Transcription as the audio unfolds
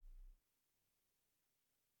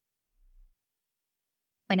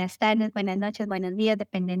Buenas tardes, buenas noches, buenos días,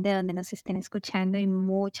 dependiendo de donde nos estén escuchando y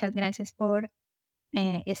muchas gracias por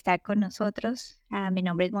estar con nosotros. Mi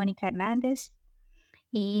nombre es Mónica Hernández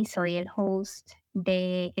y soy el host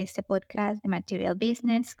de este podcast de Material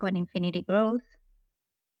Business con Infinity Growth.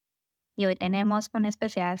 Y hoy tenemos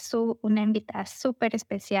una invitada súper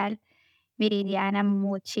especial, Viridiana.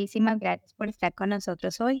 Muchísimas gracias por estar con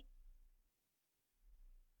nosotros hoy.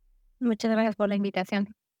 Muchas gracias por la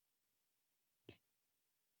invitación.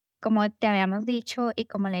 Como te habíamos dicho y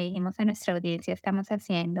como le dijimos a nuestra audiencia, estamos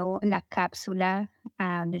haciendo la cápsula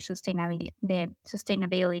de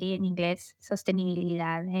sustainability en inglés,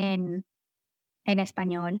 sostenibilidad en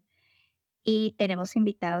español. Y tenemos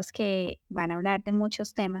invitados que van a hablar de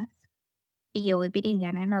muchos temas. Y hoy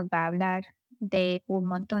Viridiana nos va a hablar de un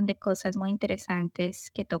montón de cosas muy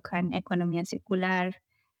interesantes que tocan economía circular,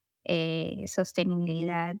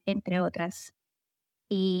 sostenibilidad, entre otras.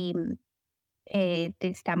 Y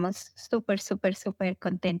estamos súper, súper, súper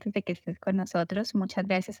contentos de que estés con nosotros. Muchas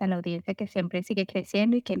gracias a la audiencia que siempre sigue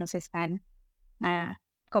creciendo y que nos están ah,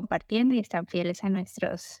 compartiendo y están fieles a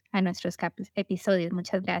nuestros episodios.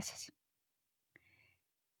 Muchas gracias.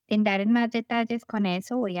 Sin dar en más detalles con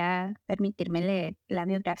eso, voy a permitirme leer la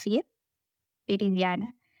biografía.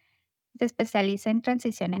 Viridiana se especializa en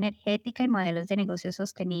transición energética y modelos de negocios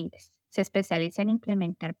sostenibles. Se especializa en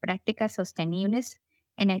implementar prácticas sostenibles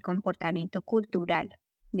en el comportamiento cultural,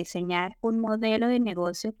 diseñar un modelo de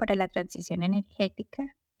negocio para la transición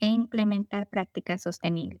energética e implementar prácticas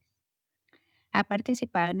sostenibles. Ha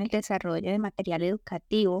participado en el desarrollo de material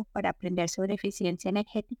educativo para aprender sobre eficiencia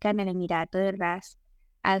energética en el Emirato de Ras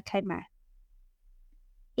Al Khaimah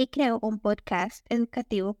y creó un podcast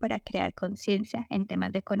educativo para crear conciencia en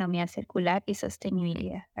temas de economía circular y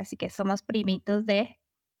sostenibilidad. Así que somos primitos de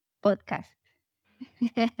podcast.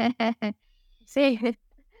 Sí,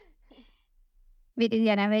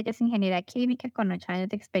 Viridiana Bello es ingeniera química con 8 años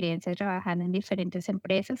de experiencia trabajando en diferentes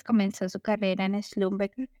empresas. Comenzó su carrera en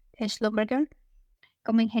Schlumberger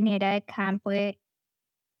como ingeniera de campo de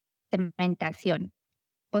cementación,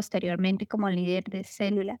 posteriormente como líder de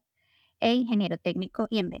célula e ingeniero técnico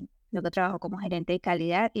y en venta. Luego trabajó como gerente de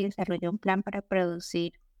calidad y desarrolló un plan para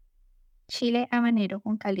producir chile habanero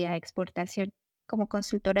con calidad de exportación. Como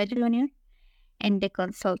consultora junior en The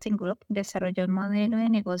Consulting Group, desarrolló un modelo de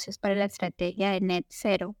negocios para la estrategia de Net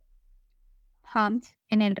Zero Homes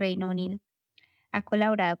en el Reino Unido. Ha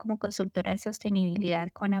colaborado como consultora de sostenibilidad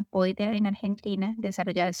con apoyo en Argentina,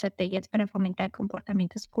 desarrollado estrategias para fomentar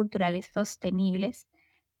comportamientos culturales sostenibles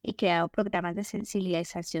y creado programas de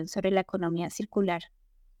sensibilización sobre la economía circular,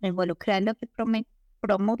 involucrando y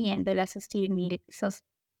promoviendo la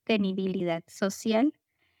sostenibilidad social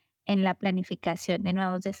en la planificación de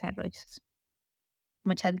nuevos desarrollos.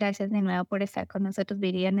 Muchas gracias de nuevo por estar con nosotros,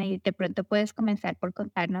 Viridiana, y de pronto puedes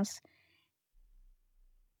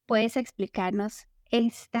explicarnos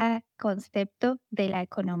este concepto de la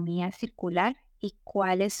economía circular y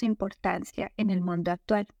cuál es su importancia en el mundo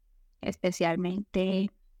actual, especialmente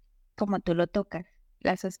como tú lo tocas,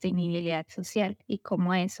 la sostenibilidad social y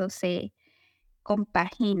cómo eso se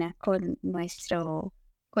compagina con nuestro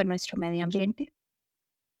medio ambiente.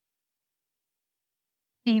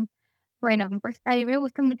 sí. Bueno, pues a mí me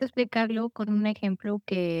gusta mucho explicarlo con un ejemplo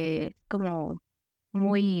que es como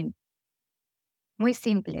muy, muy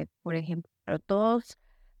simple, por ejemplo. Pero todo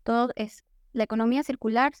es la economía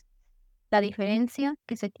circular. La diferencia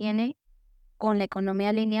que se tiene con la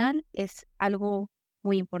economía lineal es algo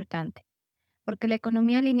muy importante. Porque la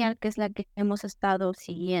economía lineal, que es la que hemos estado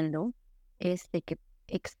siguiendo, es de que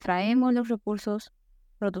extraemos los recursos,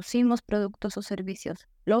 producimos productos o servicios,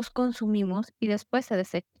 los consumimos y después se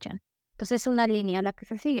desechan. Entonces es una línea la que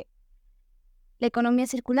se sigue. La economía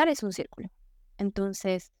circular es un círculo.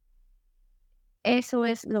 Entonces, eso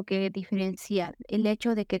es lo que diferencia el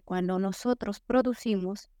hecho de que cuando nosotros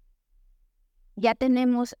producimos, ya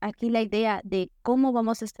tenemos aquí la idea de cómo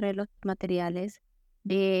vamos a extraer los materiales,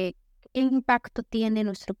 de qué impacto tiene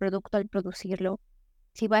nuestro producto al producirlo,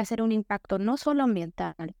 si va a ser un impacto no solo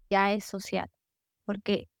ambiental, ya es social,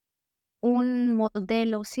 porque un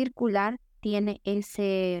modelo circular tiene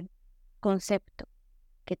ese concepto,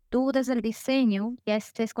 que tú desde el diseño ya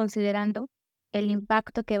estés considerando el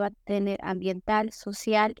impacto que va a tener ambiental,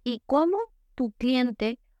 social y cómo tu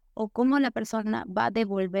cliente o cómo la persona va a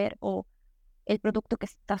devolver o el producto que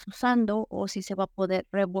estás usando o si se va a poder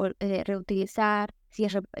reutilizar, si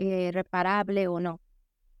es reparable o no.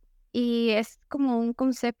 Y es como un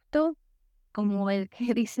concepto como el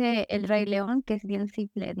que dice el Rey León, que es bien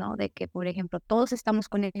simple, ¿no? De que, por ejemplo, todos estamos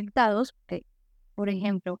conectados. Por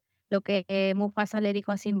ejemplo, lo que Mufasa le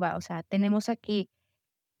dijo a Simba, o sea, tenemos aquí,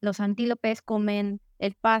 los antílopes comen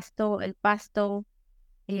el pasto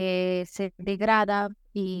se degrada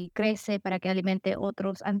y crece para que alimente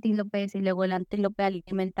otros antílopes y luego el antílope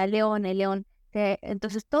alimenta al león, el león.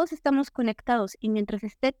 Entonces todos estamos conectados y mientras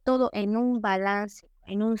esté todo en un balance,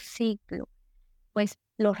 en un ciclo, pues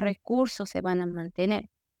los recursos se van a mantener.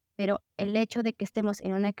 Pero el hecho de que estemos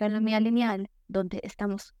en una economía lineal donde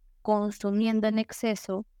estamos consumiendo en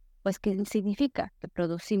exceso, pues ¿qué significa? Que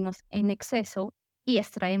producimos en exceso y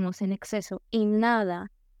extraemos en exceso y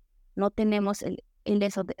nada, no tenemos el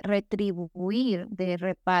eso de retribuir, de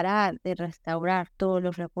reparar, de restaurar todos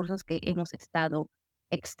los recursos que hemos estado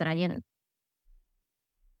extrayendo.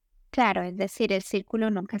 Claro, es decir, el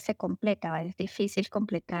círculo nunca se completa, ¿va? Es difícil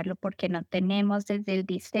completarlo porque no tenemos desde el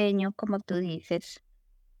diseño, como tú dices,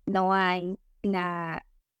 no hay la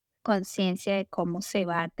conciencia de cómo se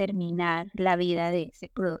va a terminar la vida de ese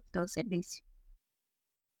producto o servicio.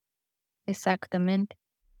 Exactamente.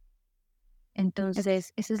 Es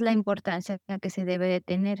Entonces, esa es la importancia que se debe de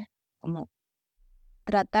tener, como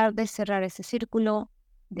tratar de cerrar ese círculo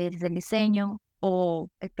desde el diseño o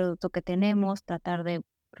el producto que tenemos, tratar de,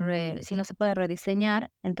 si no se puede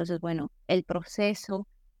rediseñar, entonces, bueno, el proceso,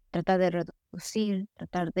 tratar de reducir,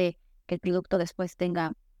 tratar de que el producto después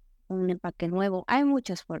tenga un empaque nuevo. Hay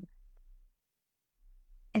muchas formas.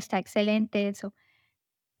 Está excelente eso.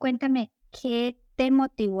 Cuéntame, ¿qué te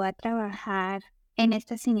motivó a trabajar en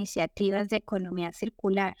estas iniciativas de economía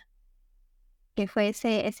circular? ¿Qué fue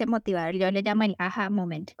ese motivador? Yo le llamo el aha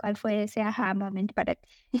moment. ¿Cuál fue ese aha moment para ti?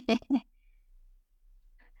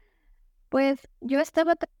 Pues yo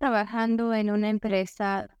estaba trabajando en una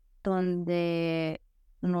empresa donde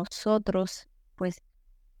nosotros, pues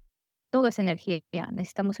todo es energía,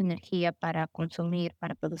 necesitamos energía para consumir,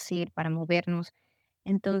 para producir, para movernos.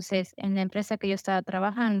 Entonces, en la empresa que yo estaba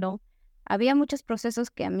trabajando, había muchos procesos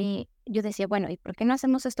que a mí, yo decía, bueno, ¿y por qué no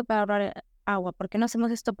hacemos esto para ahorrar agua? ¿Por qué no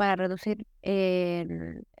hacemos esto para reducir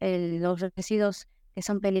los residuos que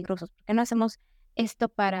son peligrosos? ¿Por qué no hacemos esto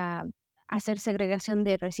para hacer segregación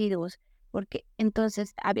de residuos? Porque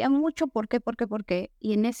entonces había mucho por qué.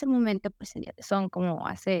 Y en ese momento, pues son como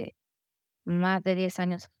hace más de 10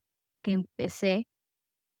 años que empecé,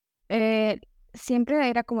 eh, siempre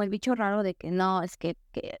era como el bicho raro de que no, es que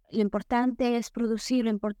lo importante es producir,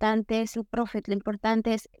 lo importante es el profit, lo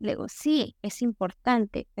importante es, le digo, sí, es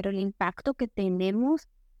importante, pero el impacto que tenemos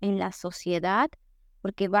en la sociedad,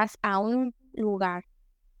 porque vas a un lugar,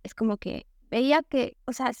 es como que veía que,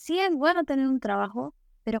 o sea, sí es bueno tener un trabajo,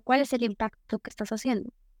 pero ¿cuál es el impacto que estás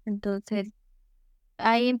haciendo? Entonces,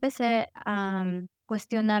 ahí empecé a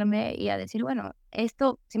cuestionarme y a decir, bueno,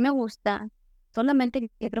 esto sí me gusta, solamente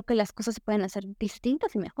que creo que las cosas se pueden hacer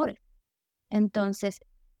distintas y mejores. Entonces,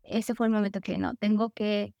 ese fue el momento que no, tengo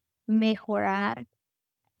que mejorar,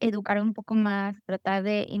 educar un poco más, tratar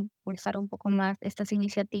de impulsar un poco más estas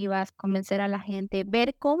iniciativas, convencer a la gente,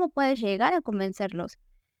 ver cómo puedes llegar a convencerlos.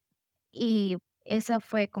 Y eso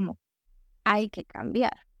fue como, hay que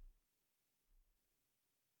cambiar.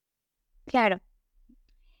 Claro,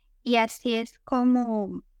 y así es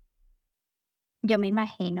como yo me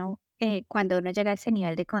imagino cuando uno llega a ese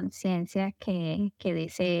nivel de conciencia que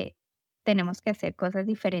dice, tenemos que hacer cosas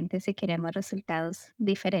diferentes si queremos resultados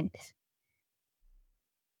diferentes.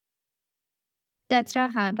 Ya has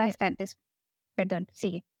trabajado en bastantes, perdón,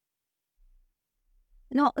 sigue.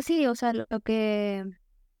 No, sí, o sea, lo que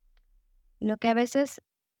a veces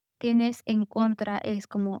tienes en contra es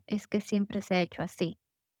como, es que siempre se ha hecho así.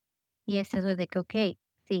 Y es eso de que, ok,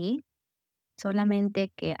 sí, solamente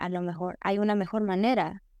que a lo mejor hay una mejor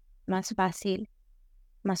manera, más fácil,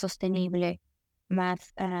 más sostenible,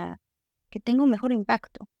 más, que tenga un mejor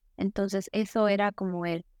impacto. Entonces, eso era como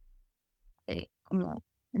como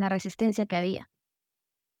la resistencia que había.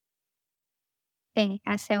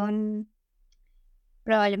 Hace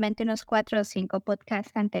probablemente unos 4 o 5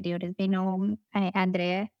 podcasts anteriores vino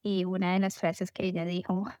Andrea y una de las frases que ella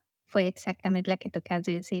dijo fue exactamente la que tú acabas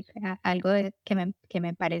de decir. Algo que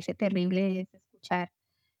me parece terrible es escuchar.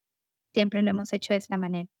 Siempre lo hemos hecho de esta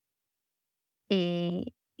manera.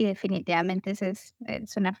 Y definitivamente esa es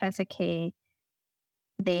una frase que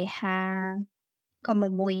deja como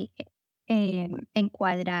muy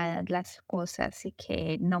encuadradas las cosas y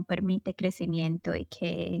que no permite crecimiento y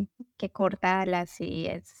que corta alas y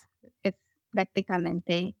es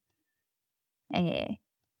prácticamente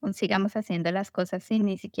sigamos haciendo las cosas sin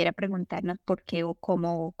ni siquiera preguntarnos por qué o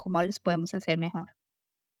cómo los podemos hacer mejor.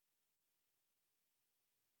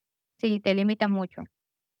 Sí, te limita mucho.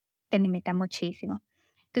 Te limita muchísimo.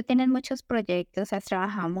 Tú tienes muchos proyectos, has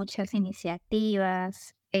trabajado muchas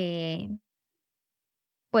iniciativas,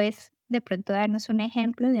 pues de pronto darnos un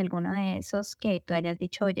ejemplo de alguno de esos que tú hayas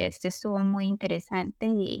dicho, oye, este estuvo muy interesante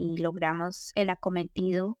y logramos el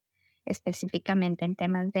acometido específicamente en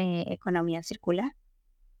temas de economía circular?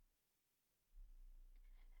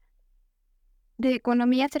 De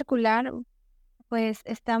economía circular, pues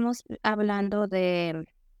estamos hablando de,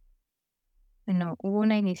 bueno, hubo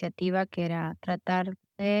una iniciativa que era tratar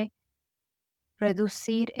de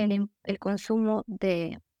reducir el consumo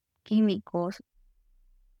de químicos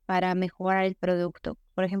para mejorar el producto.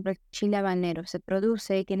 Por ejemplo, el chile habanero se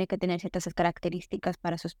produce y tiene que tener ciertas características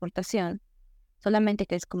para su exportación. Solamente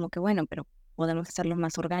que es como que, bueno, pero podemos hacerlo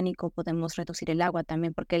más orgánico, podemos reducir el agua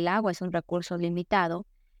también, porque el agua es un recurso limitado.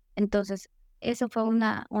 Entonces, eso fue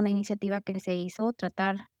una iniciativa que se hizo,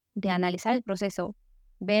 tratar de analizar el proceso,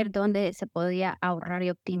 ver dónde se podía ahorrar y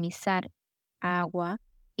optimizar agua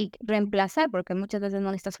y reemplazar, porque muchas veces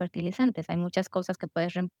no necesitas fertilizantes, hay muchas cosas que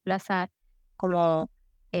puedes reemplazar como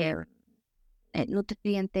eh,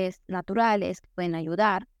 nutrientes naturales que pueden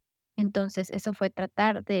ayudar. Entonces, eso fue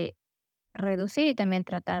tratar de reducir y también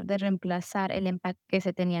tratar de reemplazar el empaque que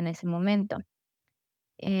se tenía en ese momento.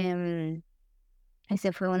 Em,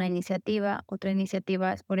 Esa fue una iniciativa. Otra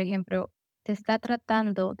iniciativa es, por ejemplo, se está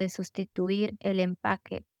tratando de sustituir el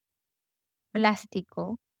empaque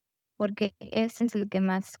plástico porque ese es el que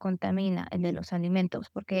más contamina, el de los alimentos,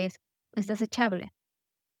 porque es desechable.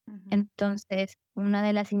 Ujú. Entonces, una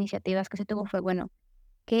de las iniciativas que se tuvo fue, bueno,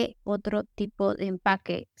 ¿qué otro tipo de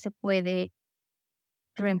empaque se puede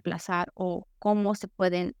reemplazar o cómo se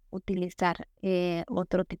pueden utilizar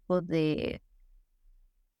otro tipo de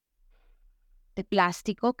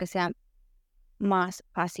plástico que sea más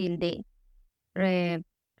fácil de, re-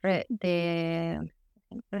 de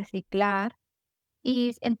reciclar?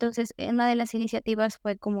 Y entonces una de las iniciativas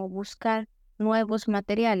fue como buscar nuevos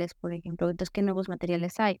materiales, por ejemplo. Entonces, ¿qué nuevos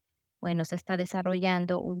materiales hay? Bueno, se está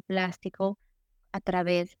desarrollando un plástico a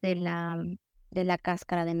través de la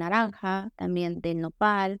cáscara de naranja, también del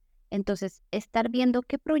nopal. Entonces, estar viendo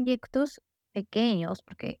qué proyectos pequeños,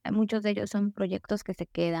 porque muchos de ellos son proyectos que se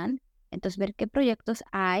quedan. Entonces, ver qué proyectos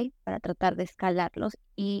hay para tratar de escalarlos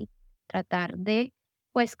y tratar de,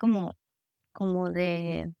 pues, como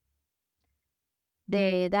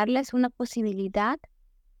de darles una posibilidad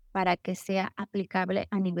para que sea aplicable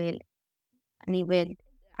a nivel,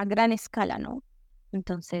 a gran escala, ¿no?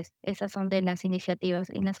 Entonces, esas son de las iniciativas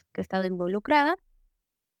en las que he estado involucrada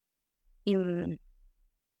y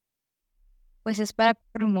pues es para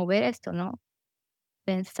promover esto, ¿no?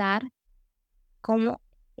 Pensar cómo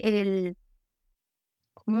el,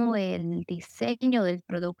 cómo el diseño del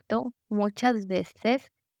producto muchas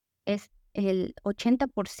veces es el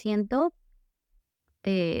 80%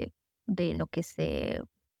 de, de lo que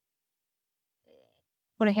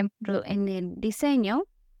por ejemplo, en el diseño,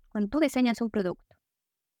 cuando tú diseñas un producto,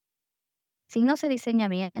 si no se diseña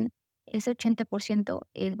bien, ese 80%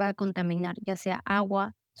 él va a contaminar, ya sea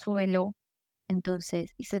agua, suelo,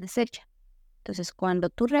 entonces, y se desecha. Entonces, cuando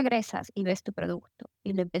tú regresas y ves tu producto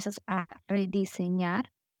y lo empiezas a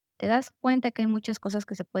rediseñar, te das cuenta que hay muchas cosas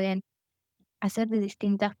que se pueden hacer de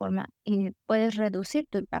distinta forma y puedes reducir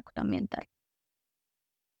tu impacto ambiental.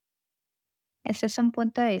 Ese es un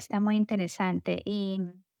punto de vista muy interesante y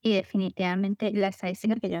definitivamente la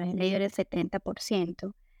estadística que yo he leído era el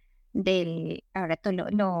 70% del, ahora tú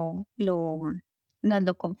nos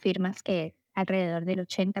lo confirmas que es alrededor del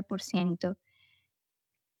 80%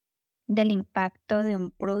 del impacto de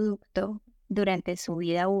un producto durante su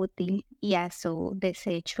vida útil y a su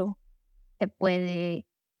desecho se puede,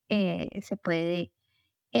 se puede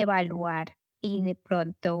evaluar y de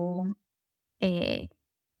pronto eh,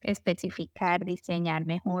 especificar, diseñar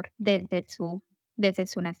mejor desde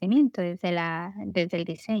su nacimiento, desde el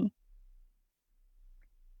diseño.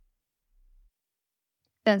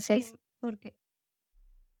 Sí, Entonces, porque,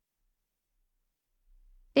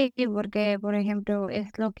 sí, porque, por ejemplo, es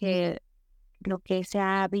lo que se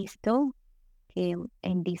ha visto que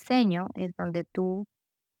en diseño es donde tú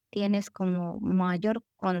tienes como mayor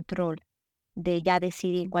control de ya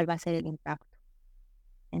decidir cuál va a ser el impacto.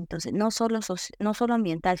 Entonces, no solo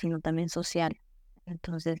ambiental, sino también social.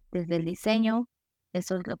 Entonces, desde el diseño,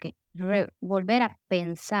 eso es lo que volver a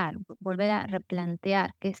pensar, volver a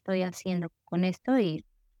replantear qué estoy haciendo con esto y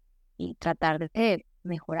tratar de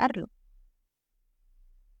mejorarlo.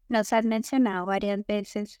 nos has mencionado varias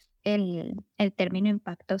veces el término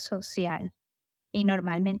impacto social y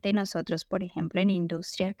normalmente nosotros, por ejemplo, en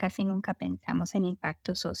industria casi nunca pensamos en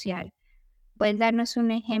impacto social. ¿Puedes darnos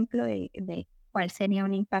un ejemplo de cuál sería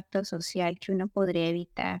un impacto social que uno podría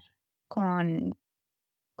evitar con,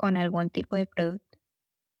 con algún tipo de producto?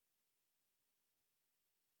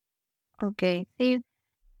 Ok, sí.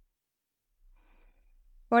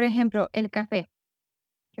 Por ejemplo, el café.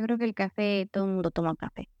 Yo creo que el café, todo el mundo toma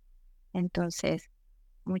café. Entonces,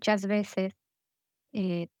 muchas veces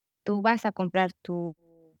eh, tú vas a comprar tu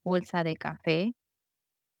bolsa de café,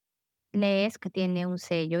 lees que tiene un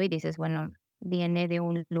sello y dices, bueno, viene de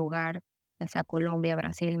un lugar, ya sea Colombia,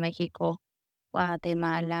 Brasil, México,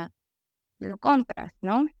 Guatemala, lo compras,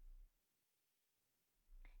 ¿no?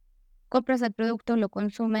 Compras el producto, lo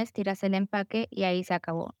consumes, tiras el empaque y ahí se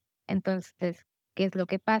acabó. Entonces, ¿qué es lo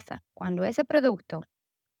que pasa? Cuando ese producto,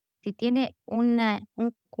 si tiene un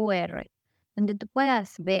QR donde tú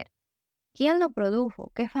puedas ver quién lo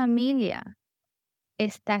produjo, qué familia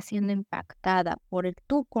está siendo impactada por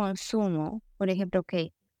tu consumo, por ejemplo,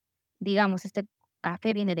 que digamos, este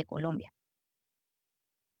café viene de Colombia,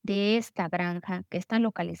 de esta granja que está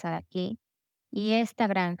localizada aquí, y esta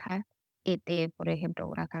granja, por ejemplo,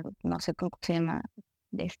 granja, no sé cómo se llama,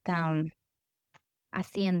 de esta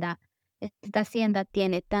hacienda. Esta hacienda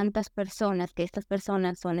tiene tantas personas, que estas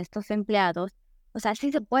personas son estos empleados. O sea,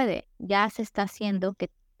 sí se puede, ya se está haciendo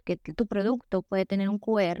que tu producto puede tener un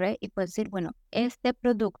QR y puedes decir, bueno, este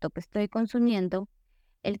producto que estoy consumiendo,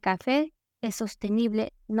 el café es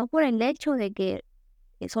sostenible, no por el hecho de que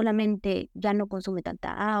solamente ya no consume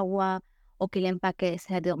tanta agua o que el empaque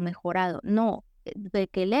se ha mejorado. No, de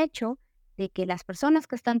que el hecho de que las personas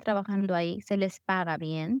que están trabajando ahí se les paga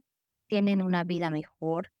bien, tienen una vida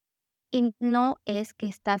mejor y no es que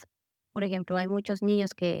estás, por ejemplo, hay muchos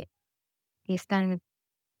niños que están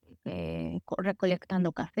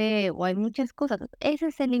recolectando café o hay muchas cosas. Ese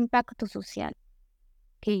es el impacto social,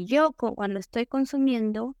 que yo cuando estoy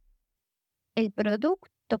consumiendo el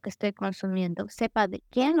producto que estoy consumiendo, sepa de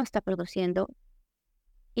quién lo está produciendo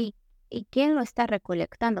y, y quién lo está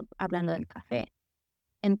recolectando, hablando del café.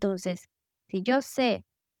 Entonces, si yo sé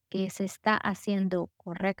que se está haciendo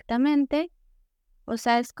correctamente, o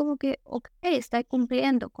sea, es como que, ok, está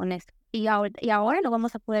cumpliendo con esto. Y ahora lo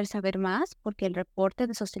vamos a poder saber más porque el reporte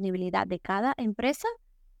de sostenibilidad de cada empresa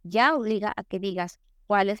ya obliga a que digas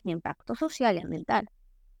cuál es mi impacto social y ambiental.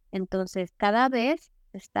 Entonces, cada vez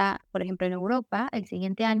está, por ejemplo, en Europa, el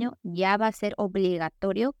siguiente año ya va a ser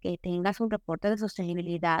obligatorio que tengas un reporte de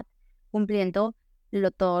sostenibilidad cumpliendo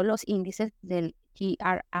todos los índices del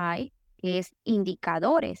GRI, que es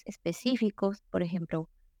indicadores específicos, por ejemplo,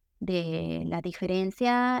 de la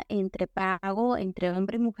diferencia entre pago entre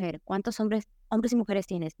hombre y mujer. ¿Cuántos hombres y mujeres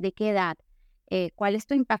tienes? ¿De qué edad? ¿Cuál es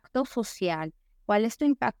tu impacto social? ¿Cuál es tu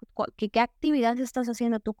impacto? ¿Qué actividades estás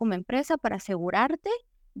haciendo tú como empresa para asegurarte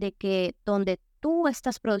de que donde tú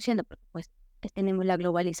estás produciendo, porque, pues tenemos la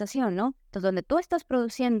globalización, ¿no? Entonces, donde tú estás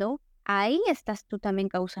produciendo, ahí estás tú también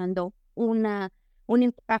causando un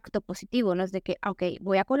impacto positivo, ¿no? Es de que, ok,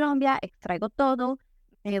 voy a Colombia, extraigo todo,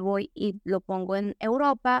 voy y lo pongo en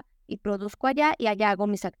Europa y produzco allá y allá hago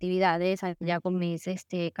mis actividades, allá hago mis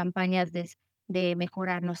campañas de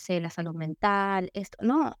mejorar, no sé, la salud mental, esto,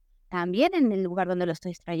 no, también en el lugar donde lo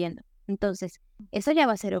estoy extrayendo. Entonces, eso ya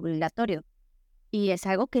va a ser obligatorio. Y es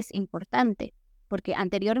algo que es importante, porque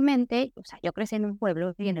anteriormente, o sea, yo crecí en un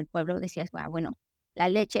pueblo y en el pueblo decías, bueno, la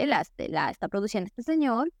leche la está produciendo este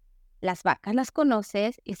señor, las vacas las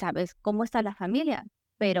conoces y sabes cómo está la familia,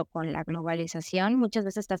 pero con la globalización muchas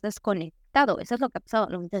veces estás desconectado. Eso es lo que ha pasado,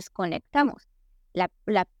 nos desconectamos. La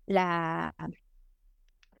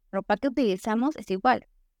ropa que utilizamos es igual.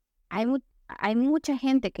 Hay mucha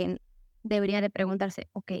gente que debería de preguntarse,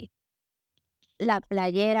 ok, la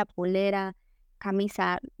playera, polera,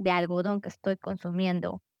 camisa de algodón que estoy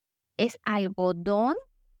consumiendo, ¿es algodón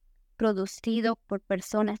producido por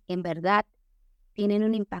personas que en verdad tienen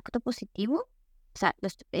un impacto positivo? O sea,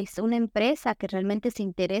 es una empresa que realmente se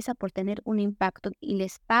interesa por tener un impacto y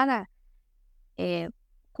les paga eh,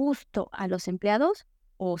 justo a los empleados,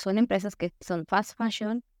 o son empresas que son fast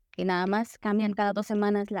fashion, que nada más cambian cada 2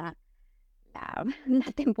 semanas la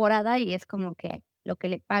temporada y es como que lo que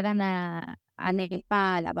le pagan a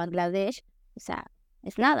Nepal, a Bangladesh, o sea,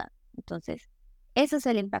 es nada. Entonces, ese es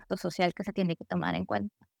el impacto social que se tiene que tomar en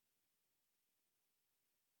cuenta.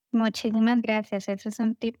 Muchísimas gracias. Eso es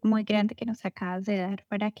un tip muy grande que nos acabas de dar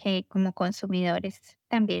para que como consumidores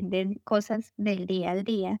también de cosas del día al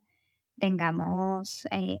día tengamos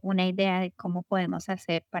una idea de cómo podemos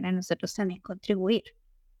hacer para nosotros también contribuir.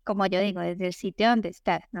 Como yo digo, desde el sitio donde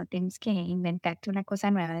estás, no tienes que inventarte una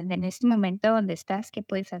cosa nueva. Desde en este momento donde estás, ¿qué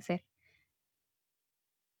puedes hacer?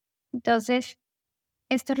 Entonces,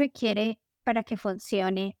 esto requiere para que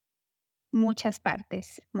funcione muchas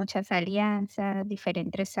partes, muchas alianzas,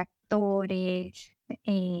 diferentes actores.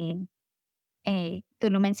 eh, Tú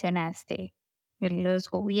lo mencionaste, los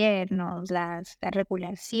gobiernos, las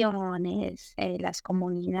regulaciones, las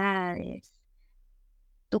comunidades.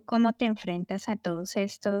 ¿Tú cómo te enfrentas a todos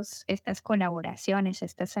estas colaboraciones,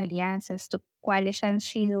 estas alianzas? ¿Tú cuáles han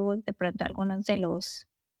sido de pronto algunos de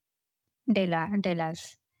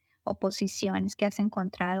las oposiciones que has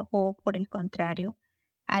encontrado o por el contrario,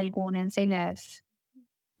 algunas de las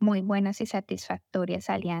muy buenas y satisfactorias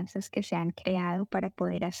alianzas que se han creado para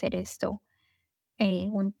poder hacer esto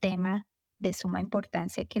un tema de suma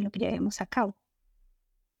importancia que lo llevemos a cabo?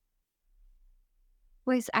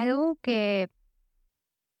 Pues algo que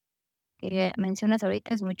mencionas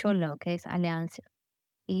ahorita es mucho lo que es alianza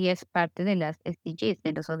y es parte de las SDGs,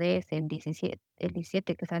 de los ODS, el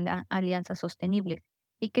 17 que son las alianzas sostenibles.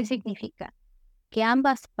 ¿Y qué significa? Que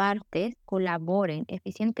ambas partes colaboren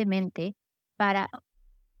eficientemente para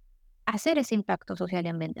hacer ese impacto social y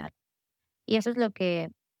ambiental. Y eso es lo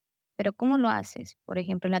que, pero ¿cómo lo haces? Por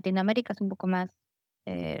ejemplo, en Latinoamérica es un poco más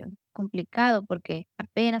complicado porque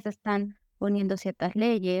apenas están poniendo ciertas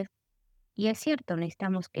leyes y es cierto,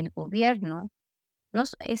 necesitamos que el gobierno,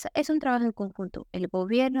 es un trabajo en conjunto, el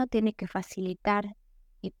gobierno tiene que facilitar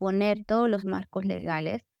y poner todos los marcos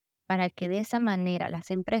legales para que de esa manera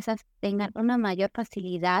las empresas tengan una mayor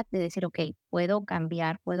facilidad de decir, ok, puedo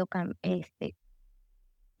cambiar,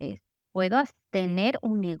 eh, puedo tener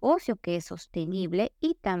un negocio que es sostenible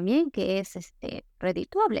y también que es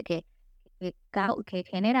redituable, que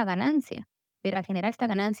genera ganancia. Pero al generar esta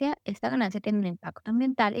ganancia tiene un impacto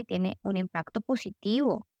ambiental y tiene un impacto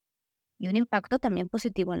positivo y un impacto también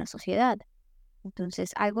positivo en la sociedad.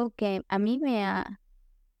 Entonces, algo que a mí me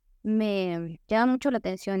llama mucho la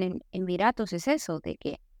atención en Emiratos es eso, de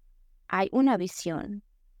que hay una visión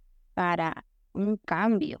para un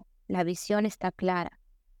cambio. La visión está clara.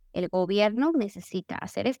 El gobierno necesita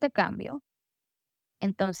hacer este cambio.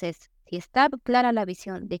 Entonces, si está clara la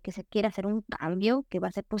visión de que se quiere hacer un cambio que va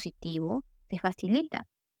a ser positivo, se facilita.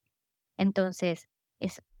 Entonces,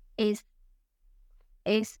 es, es,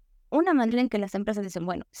 es una manera en que las empresas dicen,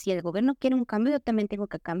 bueno, si el gobierno quiere un cambio, yo también tengo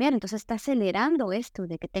que cambiar. Entonces, está acelerando esto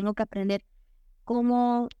de que tengo que aprender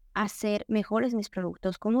cómo hacer mejores mis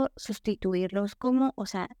productos, cómo sustituirlos, o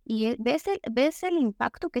sea, y ves el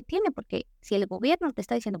impacto que tiene, porque si el gobierno te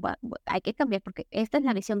está diciendo, hay que cambiar, porque esta es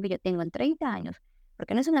la visión que yo tengo en 30 años,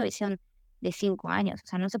 porque no es una visión de 5 años, o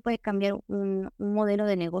sea, no se puede cambiar un modelo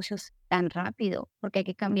de negocios tan rápido, porque hay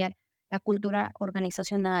que cambiar la cultura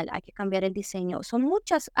organizacional, hay que cambiar el diseño, son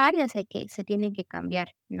muchas áreas que se tienen que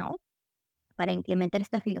cambiar, ¿no? Para implementar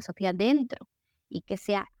esta filosofía dentro y que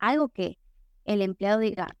sea algo que el empleado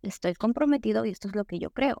diga, estoy comprometido y esto es lo que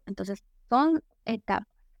yo creo. Entonces, son etapas.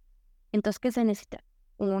 Entonces, ¿qué se necesita?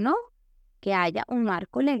 Uno, que haya un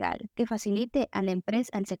marco legal que facilite a la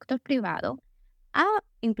empresa, al sector privado, a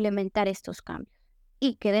implementar estos cambios.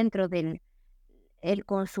 Y que dentro del el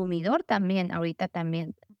consumidor también, ahorita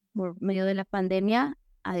también, por medio de la pandemia,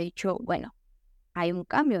 ha dicho, bueno, hay un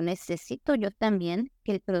cambio, necesito yo también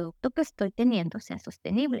que el producto que estoy teniendo sea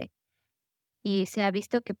sostenible. Y se ha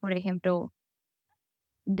visto que, por ejemplo,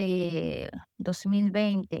 de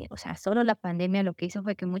 2020, o sea, solo la pandemia lo que hizo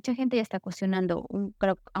fue que mucha gente ya está cuestionando,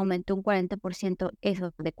 creo que aumentó un 40%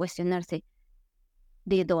 eso de cuestionarse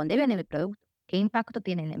de dónde viene mi producto, qué impacto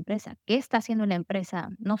tiene en la empresa, qué está haciendo la empresa,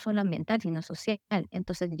 no solo ambiental, sino social.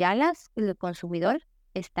 Entonces ya el consumidor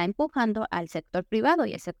está empujando al sector privado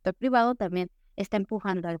y el sector privado también está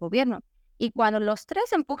empujando al gobierno. Y cuando los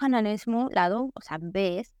tres empujan al mismo lado, o sea,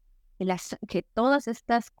 ves que todas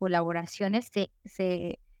estas colaboraciones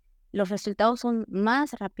los resultados son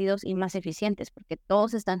más rápidos y más eficientes porque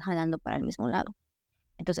todos están jalando para el mismo lado.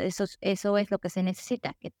 Entonces, eso es lo que se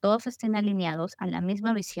necesita, que todos estén alineados a la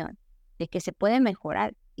misma visión de que se puede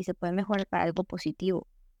mejorar y se puede mejorar para algo positivo.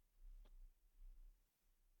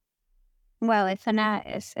 Wow,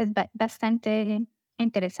 bastante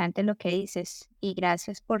interesante lo que dices y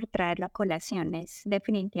gracias por traerlo a colación.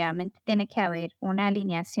 Definitivamente tiene que haber una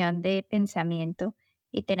alineación de pensamiento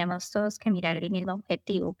y tenemos todos que mirar el mismo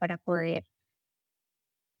objetivo para poder,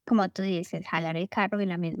 como tú dices, jalar el carro de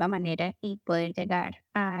la misma manera y poder llegar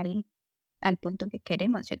al punto que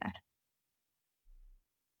queremos llegar.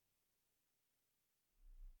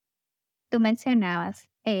 Tú mencionabas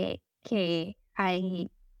que hay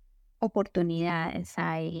oportunidades,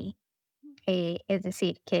 es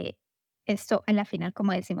decir, que esto a la final,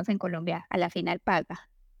 como decimos en Colombia, a la final paga.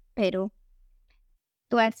 Pero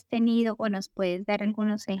tú has tenido o nos puedes dar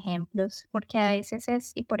algunos ejemplos, porque a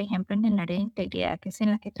veces y por ejemplo en el área de integridad, que es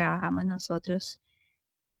en la que trabajamos nosotros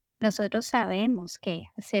sabemos que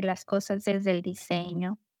hacer las cosas desde el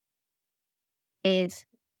diseño es,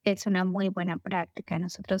 es una muy buena práctica.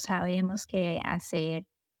 Nosotros sabemos que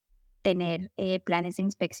tener planes de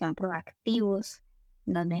inspección proactivos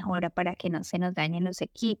nos mejora para que no se nos dañen los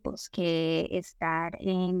equipos, que estar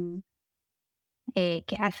en,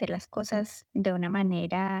 que hacer las cosas de una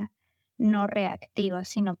manera no reactiva,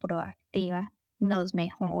 sino proactiva, nos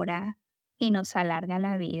mejora y nos alarga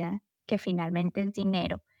la vida, que finalmente es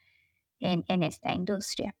dinero en esta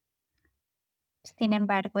industria. Sin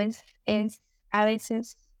embargo, es a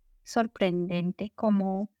veces sorprendente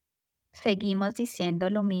cómo seguimos diciendo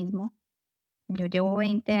lo mismo. Yo llevo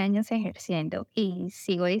 20 años ejerciendo y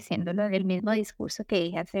sigo diciéndolo del mismo discurso que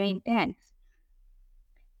dije hace 20 años.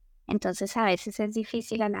 Entonces, a veces es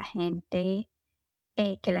difícil a la gente,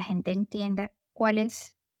 que la gente entienda cuál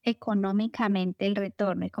es económicamente el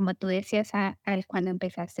retorno. Y como tú decías cuando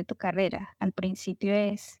empezaste tu carrera, al principio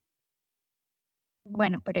es,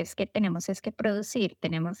 bueno, pero es que tenemos es que producir,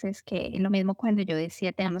 tenemos es que, lo mismo cuando yo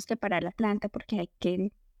decía, tenemos que parar la planta porque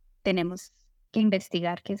tenemos que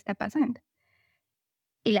investigar qué está pasando.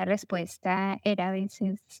 Y la respuesta era a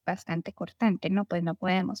veces bastante cortante, no, pues no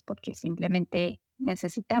podemos porque simplemente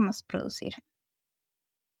necesitamos producir.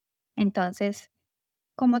 Entonces,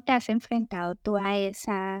 ¿cómo te has enfrentado tú a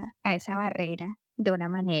esa barrera de una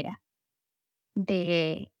manera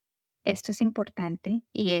de esto es importante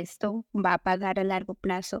y esto va a pagar a largo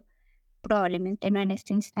plazo? Probablemente no en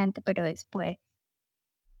este instante, pero después.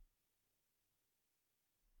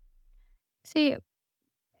 Sí,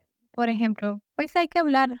 por ejemplo, pues hay que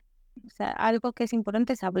hablar, o sea, algo que es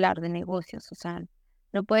importante es hablar de negocios, o sea,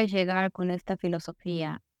 no puedes llegar con esta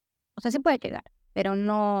filosofía, o sea, sí puede llegar, pero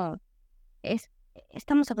no es,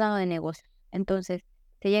 estamos hablando de negocios, entonces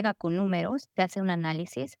se llega con números, se hace un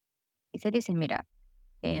análisis y se dice, mira,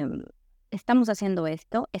 em, estamos haciendo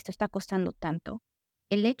esto, esto está costando tanto.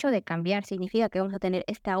 El hecho de cambiar significa que vamos a tener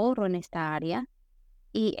este ahorro en esta área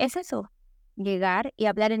y es eso, llegar y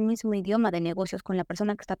hablar el mismo idioma de negocios con la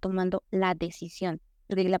persona que está tomando la decisión.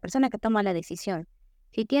 Porque la persona que toma la decisión,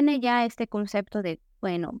 si tiene ya este concepto de,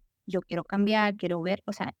 bueno, yo quiero cambiar, quiero ver,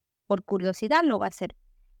 o sea, por curiosidad lo va a hacer.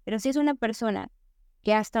 Pero si es una persona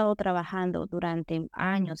que ha estado trabajando durante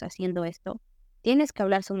años haciendo esto, tienes que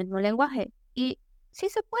hablar su mismo lenguaje. Y sí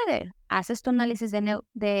se puede. Haces tu análisis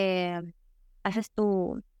haces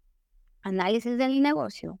tu análisis del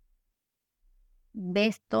negocio,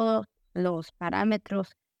 ves todos los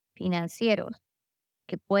parámetros financieros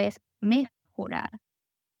que puedes mejorar,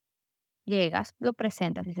 llegas, lo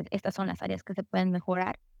presentas, dices, estas son las áreas que se pueden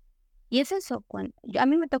mejorar. Y es eso, a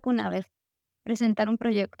mí me tocó una vez presentar un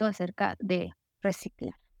proyecto acerca de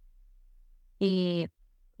reciclar. Y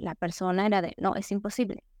la persona era de, no, es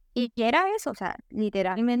imposible. Y era eso, o sea,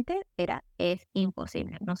 literalmente es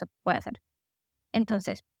imposible, no se puede hacer.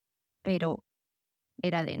 Entonces, pero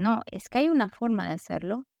era de, no, es que hay una forma de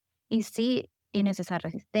hacerlo y sí tienes esa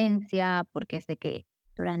resistencia porque es de que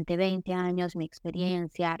durante 20 años mi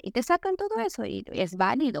experiencia y te sacan todo eso y es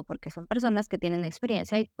válido porque son personas que tienen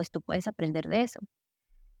experiencia y pues tú puedes aprender de eso.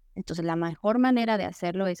 Entonces la mejor manera de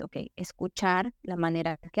hacerlo es, ok, escuchar la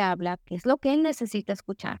manera que habla, qué es lo que él necesita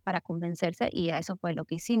escuchar para convencerse y eso fue lo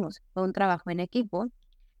que hicimos. Fue un trabajo en equipo.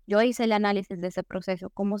 Yo hice el análisis de ese proceso,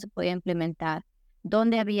 cómo se podía implementar,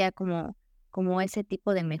 dónde había como ese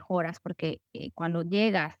tipo de mejoras, porque cuando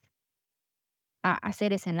llegas a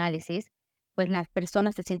hacer ese análisis, pues la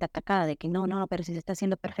persona se siente atacada de que no, no, pero si se está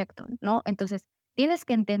haciendo perfecto, ¿no? Entonces, tienes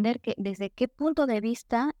que entender que desde qué punto de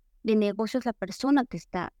vista de negocios la persona te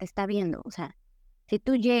está viendo. O sea, si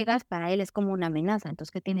tú llegas, para él es como una amenaza.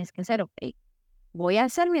 Entonces, ¿qué tienes que hacer? Ok, voy a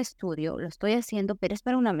hacer mi estudio, lo estoy haciendo, pero es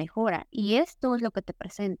para una mejora. Y esto es lo que te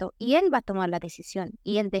presento. Y él va a tomar la decisión.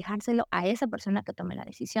 Y el dejárselo a esa persona que tome la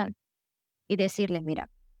decisión. Y decirle, mira,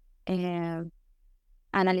 eh,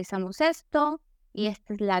 analizamos esto y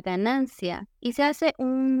esta es la ganancia. Y se hace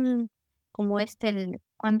como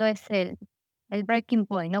cuando es el breaking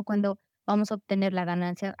point, ¿no? Cuando vamos a obtener la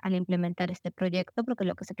ganancia al implementar este proyecto, porque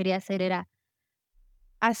lo que se quería hacer era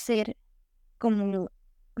hacer como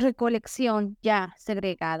recolección ya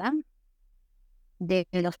segregada de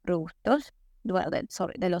los productos, bueno,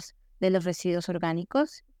 de los residuos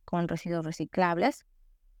orgánicos con residuos reciclables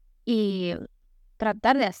y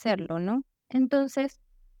tratar de hacerlo, ¿no? Entonces,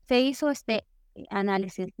 se hizo este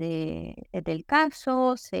análisis del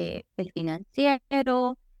caso, el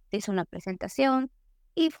financiero, se hizo una presentación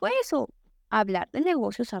y fue eso, hablar de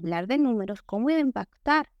negocios, hablar de números, cómo iba a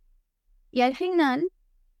impactar. Y al final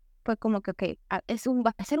fue como que, ok,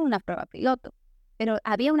 va a ser una prueba piloto, pero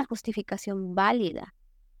había una justificación válida.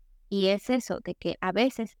 Y es eso, de que a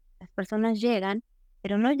veces las personas llegan,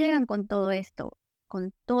 pero no llegan con todo esto,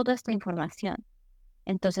 con toda esta información.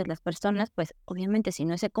 Entonces las personas, pues obviamente si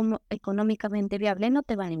no es económicamente viable, no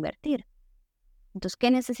te van a invertir. Entonces,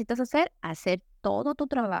 ¿qué necesitas hacer? Hacer todo tu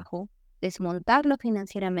trabajo, desmontarlo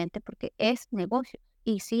financieramente porque es negocio.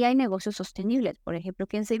 Y sí hay negocios sostenibles. Por ejemplo,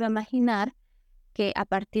 ¿quién se iba a imaginar que a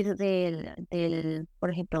partir por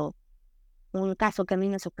ejemplo, un caso que a mí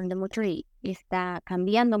me sorprende mucho y está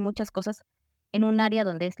cambiando muchas cosas en un área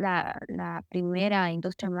donde es la primera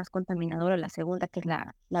industria más contaminadora, la segunda, que es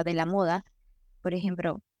la de la moda? Por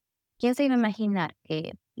ejemplo, ¿quién se iba a imaginar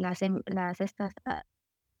que estas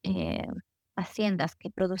eh, haciendas que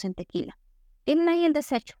producen tequila tienen ahí el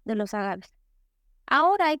desecho de los agaves?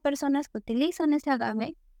 Ahora hay personas que utilizan ese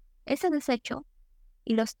agave, ese desecho,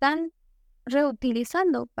 y lo están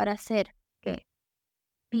reutilizando para hacer ¿qué?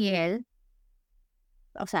 Piel,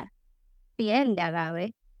 o sea, piel de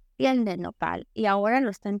agave, piel de nopal, y ahora lo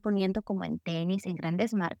están poniendo como en tenis, en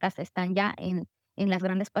grandes marcas, están ya en las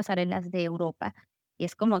grandes pasarelas de Europa. Y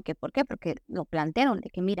es como que, ¿por qué? Porque lo plantearon de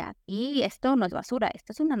que, mira, y esto no es basura,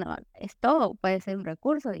 esto es esto puede ser un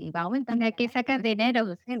recurso y va aumentando. De aquí sacan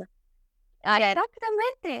dinero.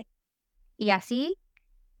 Exactamente. Y así,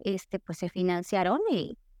 pues se financiaron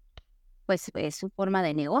y pues es su forma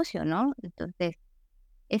de negocio, ¿no? Entonces,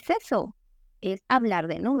 es eso, es hablar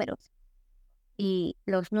de números. Y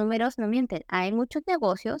los números no mienten. Hay muchos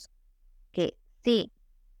negocios que sí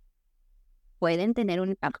pueden tener un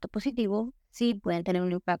impacto positivo, sí pueden tener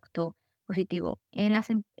un impacto positivo en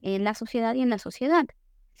la sociedad y en la sociedad.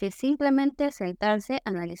 Si simplemente sentarse,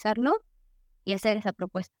 analizarlo y hacer esa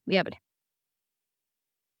propuesta viable.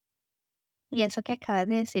 Y eso que acabas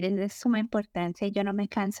de decir es de suma importancia y yo no me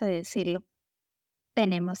canso de decirlo.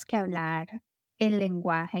 Tenemos que hablar el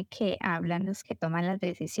lenguaje que hablan los que toman las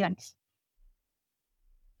decisiones.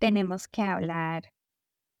 Tenemos que hablar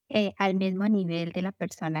al mismo nivel de la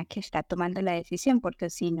persona que está tomando la decisión, porque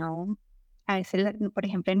si no, a veces, por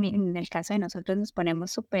ejemplo, en el caso de nosotros nos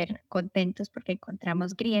ponemos súper contentos porque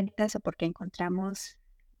encontramos grietas o porque encontramos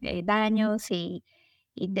daños y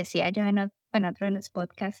decía yo en otro de los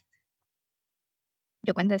podcasts,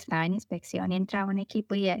 yo cuando estaba en inspección y entraba un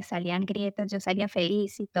equipo y salían grietas, yo salía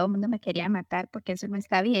feliz y todo el mundo me quería matar porque eso no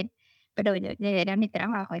está bien, pero era mi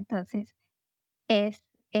trabajo. Entonces, es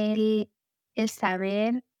el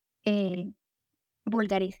saber eh,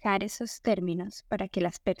 vulgarizar esos términos para que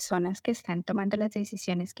las personas que están tomando las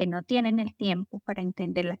decisiones, que no tienen el tiempo para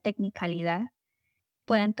entender la tecnicalidad,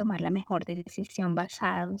 puedan tomar la mejor decisión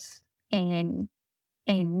basados en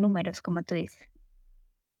números, como tú dices.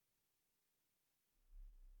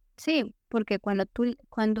 Sí, porque cuando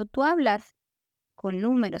tú hablas con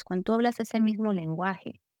números, cuando tú hablas ese mismo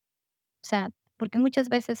lenguaje, o sea, porque muchas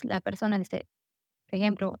veces la persona dice, por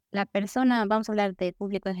ejemplo, la persona, vamos a hablar de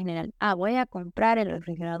público en general, voy a comprar el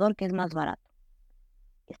refrigerador que es más barato.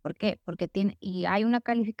 ¿Es por qué? Porque y hay una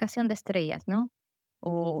calificación de estrellas, ¿no?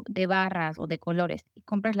 O de barras o de colores. Y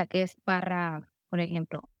compras la que es barra, por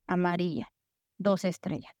ejemplo, amarilla, 2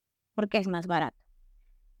 estrellas, porque es más barato.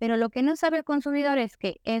 Pero lo que no sabe el consumidor es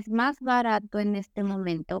que es más barato en este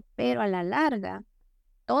momento, pero a la larga,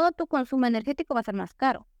 todo tu consumo energético va a ser más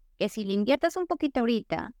caro. Que si le inviertes un poquito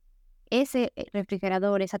ahorita, ese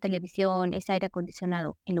refrigerador, esa televisión, ese aire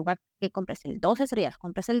acondicionado, en lugar que compres el 2 estrellas,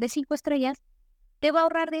 compras el de 5 estrellas, te va a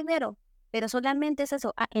ahorrar dinero. Pero solamente es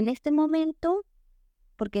eso, en este momento,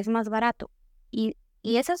 porque es más barato. Y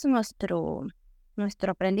ese es nuestro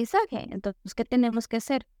aprendizaje. Entonces, ¿qué tenemos que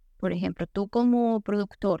hacer? Por ejemplo, tú como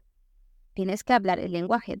productor, tienes que hablar el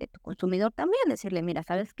lenguaje de tu consumidor también, decirle, mira,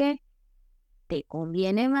 ¿sabes qué? Te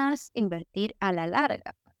conviene más invertir a la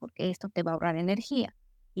larga, porque esto te va a ahorrar energía.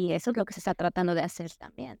 Y eso es lo que se está tratando de hacer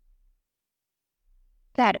también.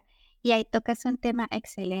 Claro, y ahí tocas un tema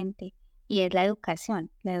excelente y es la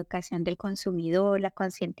educación del consumidor, la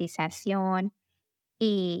concientización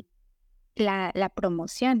y la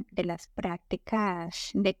promoción de las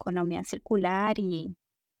prácticas de economía circular y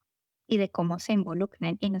de cómo se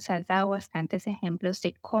involucran. Y nos has dado bastantes ejemplos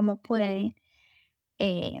de cómo pueden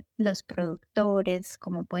los productores,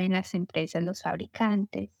 cómo pueden las empresas, los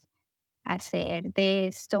fabricantes, hacer de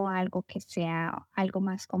esto algo que sea algo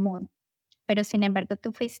más común. Pero sin embargo,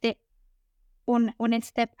 tú fuiste un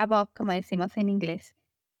step above, como decimos en inglés,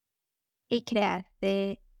 y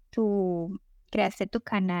tu, creaste tu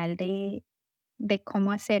canal de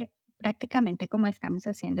cómo hacer prácticamente como estamos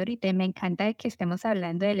haciendo ahorita. Y me encanta de que estemos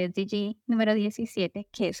hablando del SDG número 17,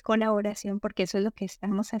 que es colaboración, porque eso es lo que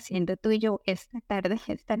estamos haciendo tú y yo esta tarde,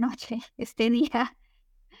 esta noche, este día,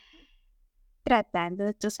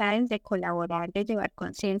 tratando, tú sabes, de colaborar, de llevar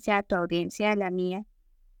conciencia a tu audiencia, a la mía,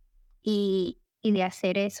 y de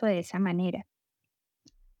hacer eso de esa manera.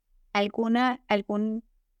 Algún,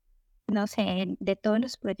 no sé, de todos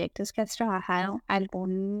los proyectos que has trabajado,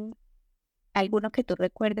 alguno que tú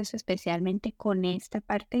recuerdes especialmente con esta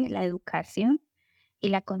parte de la educación y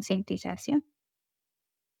la concientización.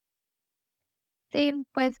 Sí,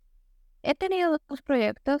 pues he tenido 2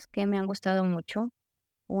 proyectos que me han gustado mucho.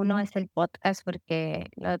 Uno es el podcast, porque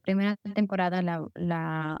la primera temporada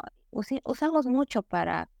la usamos mucho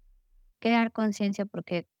para crear conciencia,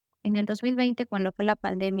 porque en el 2020, cuando fue la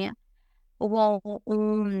pandemia, hubo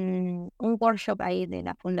un workshop ahí de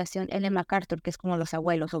la Fundación Ellen MacArthur, que es como los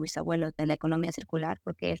abuelos o bisabuelos de la economía circular,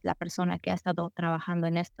 porque es la persona que ha estado trabajando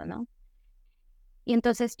en esto, ¿no? Y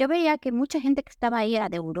entonces yo veía que mucha gente que estaba ahí era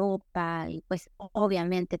de Europa y pues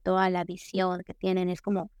obviamente toda la visión que tienen es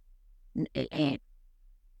como, eh, eh,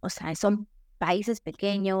 o sea, son países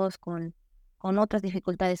pequeños con otras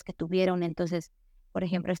dificultades que tuvieron. Entonces, por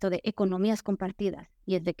ejemplo, esto de economías compartidas.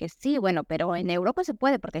 Y es de que sí, bueno, pero en Europa se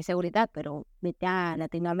puede porque hay seguridad, pero vete a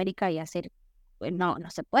Latinoamérica y hacer, pues no, no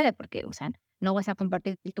se puede porque, o sea, no vas a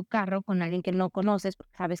compartir tu carro con alguien que no conoces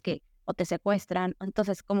porque sabes que o te secuestran.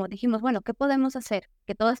 Entonces, como dijimos, bueno, ¿qué podemos hacer?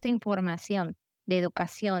 Que toda esta información de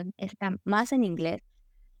educación está más en inglés.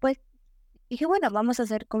 Pues dije, bueno, vamos a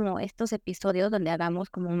hacer como estos episodios donde hagamos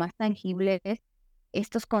como más tangibles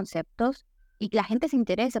estos conceptos y la gente se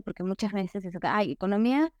interesa porque muchas veces es, ay,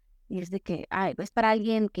 economía, y es de que, ay, es para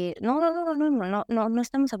alguien que, no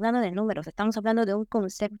estamos hablando de números, estamos hablando de un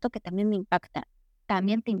concepto que también me impacta,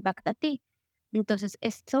 también te impacta a ti. Entonces,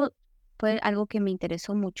 esto fue algo que me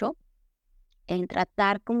interesó mucho en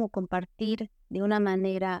tratar como compartir de una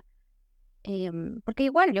manera porque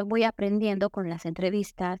igual yo voy aprendiendo con las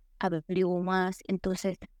entrevistas, averiguo más,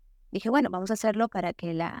 entonces dije, bueno, vamos a hacerlo para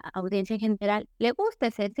que la audiencia en general le guste,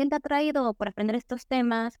 se sienta atraído por aprender estos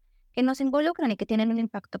temas que nos involucran y que tienen un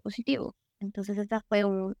impacto positivo. Entonces, este fue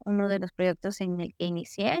uno de los proyectos en el que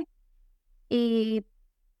inicié. Y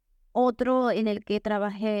otro en el que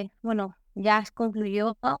trabajé, bueno, ya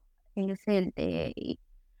concluyó, es el de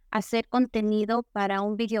hacer contenido para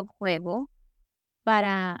un videojuego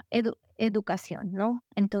para educación, ¿no?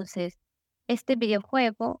 Entonces, este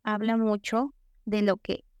videojuego habla mucho de lo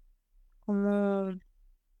que como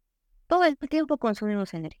todo el tiempo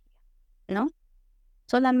consumimos energía, ¿no?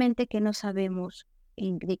 Solamente que no sabemos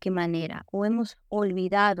de qué manera o hemos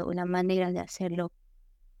olvidado la manera de hacerlo.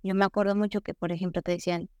 Yo me acuerdo mucho que, por ejemplo, te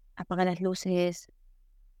decían, apaga las luces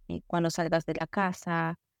cuando salgas de la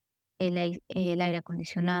casa, el aire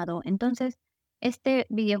acondicionado. Entonces, este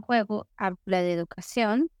videojuego habla de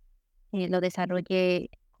educación. Lo desarrollé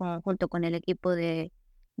junto con el equipo de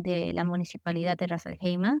la municipalidad de Ras Al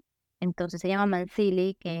Khaimah. Entonces se llama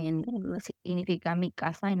Mansili, que significa mi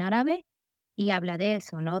casa en árabe, y habla de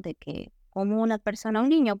eso, ¿no? De que como una persona, un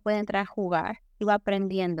niño puede entrar a jugar y va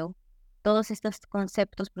aprendiendo todos estos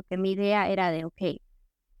conceptos, porque mi idea era de, ok,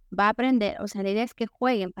 va a aprender, o sea, la idea es que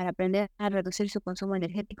jueguen para aprender a reducir su consumo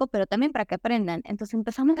energético, pero también para que aprendan. Entonces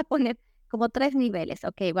empezamos a poner como 3 niveles.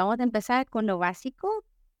 Ok, vamos a empezar con lo básico,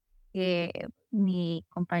 que mi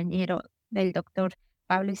compañero del doctor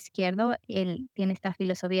Pablo Izquierdo, él tiene esta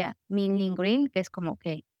filosofía Meaning Green, que es como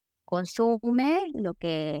que consume lo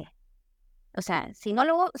que, o sea, si no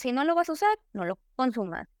lo vas a usar, no lo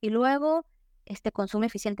consumas. Y luego, consume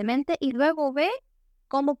eficientemente y luego ve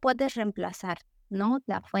cómo puedes reemplazar, ¿no?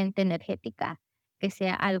 La fuente energética, que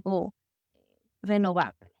sea algo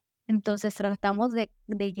renovable. Entonces tratamos de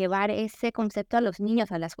llevar ese concepto a los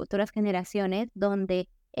niños, a las futuras generaciones, donde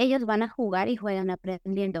ellos van a jugar y juegan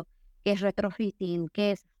aprendiendo qué es retrofitting,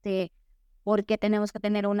 qué es por qué tenemos que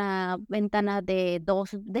tener una ventana de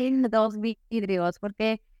dos vidrios, por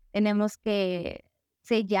qué tenemos que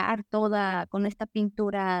sellar toda con esta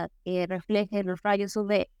pintura que refleje los rayos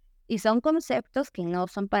UV. Y son conceptos que no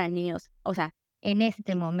son para niños, o sea, en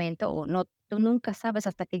este momento, o no, tú nunca sabes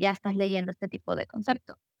hasta que ya estás leyendo este tipo de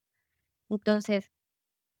conceptos. Entonces,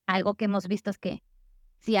 algo que hemos visto es que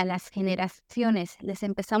si a las generaciones les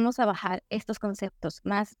empezamos a bajar estos conceptos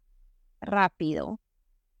más rápido,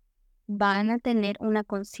 van a tener una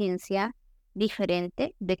conciencia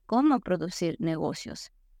diferente de cómo producir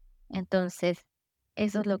negocios. Entonces,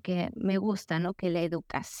 eso es lo que me gusta, ¿no? Que la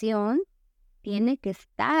educación tiene que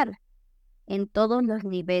estar en todos los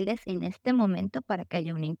niveles en este momento para que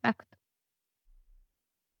haya un impacto.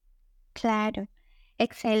 Claro,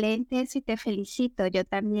 excelente eso y te felicito. Yo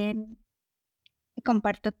también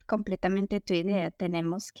comparto completamente tu idea.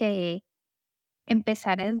 Tenemos que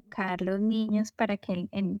empezar a educar a los niños para que,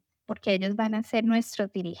 porque ellos van a ser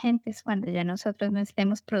nuestros dirigentes cuando ya nosotros no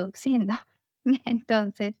estemos produciendo.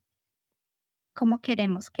 Entonces, ¿cómo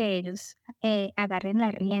queremos que ellos agarren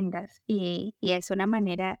las riendas? Y es una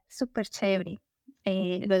manera súper chévere.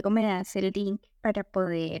 Luego me das el link para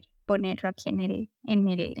poder ponerlo aquí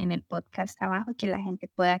en el podcast abajo, que la gente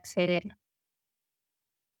pueda acceder.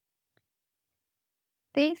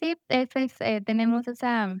 Sí, sí, tenemos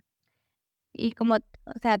esa, y como,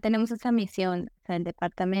 o sea, tenemos esa misión, o sea, el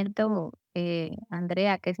departamento,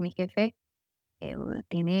 Andrea, que es mi jefe,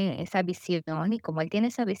 tiene esa visión y como él tiene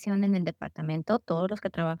esa visión en el departamento, todos los que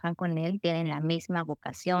trabajan con él tienen la misma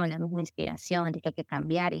vocación, la misma inspiración de que hay que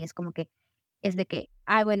cambiar y es como que es de que,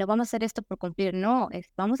 ay, bueno, vamos a hacer esto por cumplir. No, es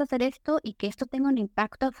vamos a hacer esto y que esto tenga un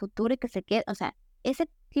impacto a futuro y que se quede, o sea, ese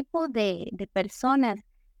tipo de personas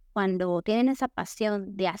cuando tienen esa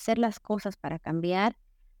pasión de hacer las cosas para cambiar,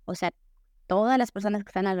 o sea, todas las personas que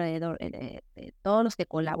están alrededor, de todos los que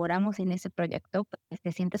colaboramos en ese proyecto, pues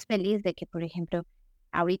te sientes feliz de que, por ejemplo,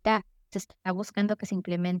 ahorita se está buscando que se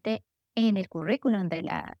implemente en el currículum de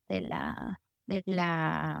la,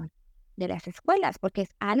 de las escuelas, porque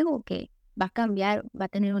es algo que va a cambiar, va a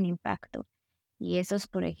tener un impacto. Y eso es,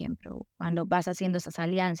 por ejemplo, cuando vas haciendo esas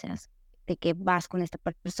alianzas, de que vas con esta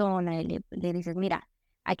persona y le dices, mira,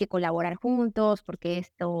 hay que colaborar juntos porque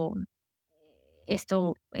esto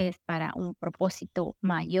es para un propósito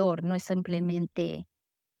mayor, no es simplemente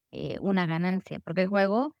una ganancia, porque el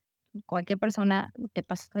juego, cualquier persona, te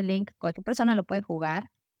paso el link, cualquier persona lo puede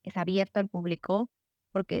jugar, es abierto al público,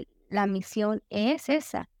 porque la misión es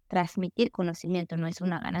esa, transmitir conocimiento, no es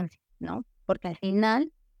una ganancia, ¿no? Porque al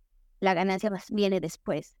final la ganancia viene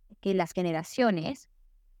después, que las generaciones,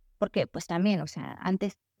 porque pues también, o sea,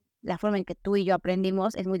 antes la forma en que tú y yo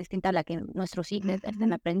aprendimos es muy distinta a la que nuestros hijos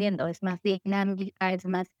están aprendiendo, es más dinámica, es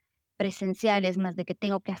más presencial, es más de que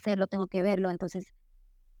tengo que hacerlo, tengo que verlo, entonces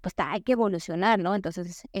pues hay que evolucionar, ¿no?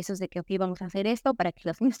 Entonces eso es de que, ok, vamos a hacer esto para que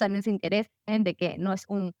los niños también se interesen, de que no es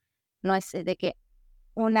de que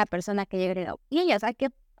una persona que llegue y diga, y ellas hay que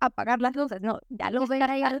apagar las luces, no, ya los ven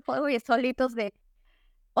ahí al fuego y solitos de,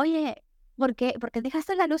 oye, ¿por qué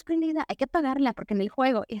dejaste la luz prendida? Hay que apagarla porque en el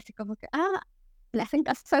juego, y así como que, le hacen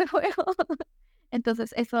caso al juego.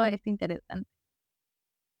 Entonces, eso es interesante.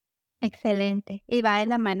 Excelente. Y va de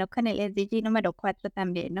la mano con el SDG número 4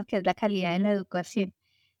 también, ¿no? Que es la calidad en la educación.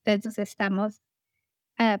 Entonces, nos estamos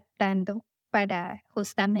adaptando para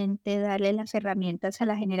justamente darle las herramientas a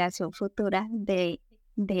la generación futura de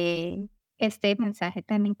este mensaje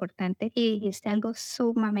tan importante. Y dijiste algo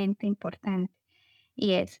sumamente importante,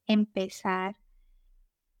 y es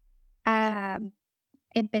a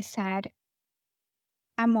empezar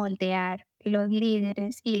a moldear los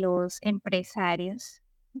líderes y los empresarios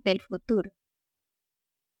del futuro,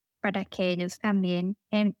 para que ellos también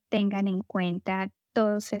tengan en cuenta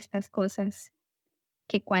todas estas cosas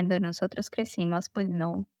que cuando nosotros crecimos, pues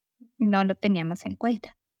no lo teníamos en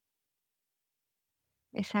cuenta.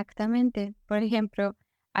 Exactamente. Por ejemplo,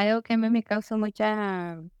 algo que a mí me causó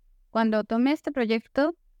mucha... Cuando tomé este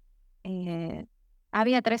proyecto, eh,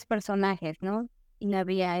 había 3 personajes, ¿no? Y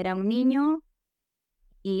era un niño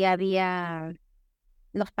y había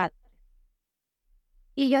los padres.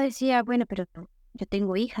 Y yo decía, bueno, pero yo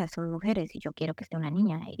tengo hijas, son mujeres y yo quiero que sea una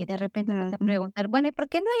niña. Y de repente empecé a Ujú. preguntar, bueno, ¿y por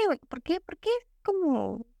qué no hay, por qué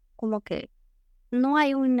como que no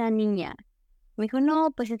hay una niña? Me dijo,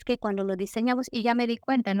 no, pues es que cuando lo diseñamos, y ya me di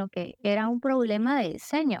cuenta, ¿no? Que era un problema de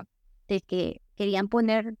diseño, de que querían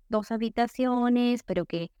poner 2 habitaciones, pero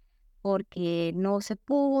que porque no se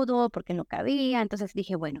pudo, porque no cabía. Entonces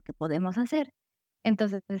dije, bueno, ¿qué podemos hacer?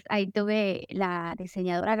 Entonces, pues, ahí tuve la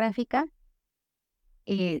diseñadora gráfica,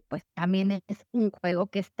 pues también es un juego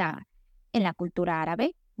que está en la cultura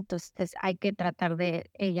árabe. Entonces hay que tratar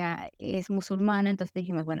de, ella es musulmana, entonces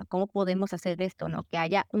dijimos, bueno, ¿cómo podemos hacer esto, no? Que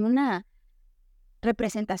haya una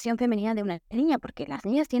representación femenina de una niña, porque las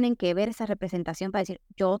niñas tienen que ver esa representación para decir,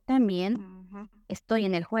 yo también Ujú. estoy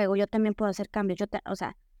en el juego, yo también puedo hacer cambios, o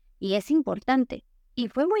sea, y es importante. Y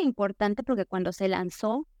fue muy importante porque cuando se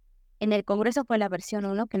lanzó, en el Congreso fue la versión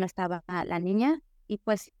 1 que no estaba la niña y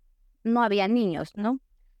pues no había niños, ¿no?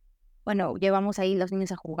 Bueno, llevamos ahí los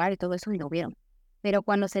niños a jugar y todo eso y lo vieron. Pero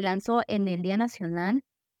cuando se lanzó en el Día Nacional,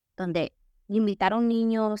 donde invitaron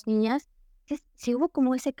niños, niñas, sí hubo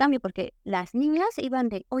como ese cambio, porque las niñas iban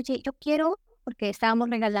de, oye, yo quiero, porque estábamos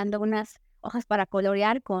regalando unas hojas para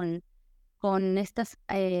colorear con estos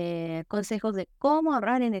consejos de cómo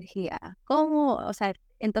ahorrar energía, cómo, o sea,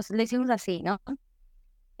 entonces le hicimos así, ¿no?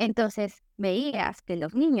 Entonces veías que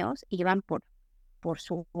los niños iban por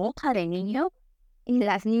su hoja de niño y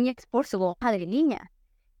las niñas por su hoja de niña.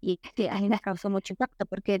 Y ahí me causó mucho impacto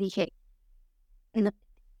porque dije, no,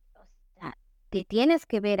 o sea, te tienes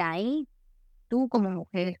que ver ahí, tú como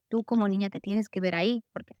mujer, tú como niña te tienes que ver ahí,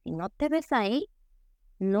 porque si no te ves ahí,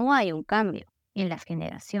 no hay un cambio en las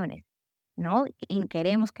generaciones, ¿no? Y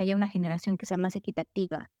queremos que haya una generación que sea más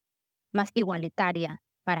equitativa, más igualitaria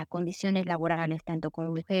para condiciones laborales, tanto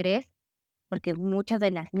con mujeres, porque muchas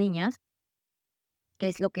de las niñas, ¿qué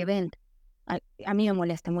es lo que ven? A mí me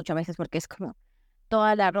molesta mucho a veces porque es como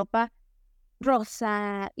toda la ropa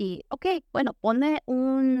rosa y, okey, bueno, ponme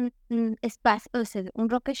un espacio, o sea, un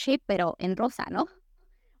rocket ship, pero en rosa, ¿no?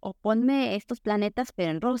 O ponme estos planetas,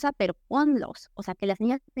 pero en rosa, pero ponlos. O sea, que las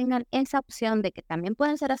niñas tengan esa opción de que también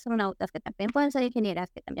pueden ser astronautas, que también pueden ser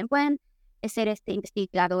ingenieras, que también pueden ser,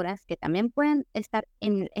 investigadoras, que también pueden estar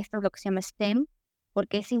en esto, lo que se llama STEM,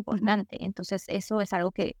 porque es importante. Entonces, eso es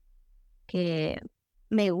algo que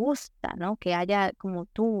me gusta, ¿no? Que haya, como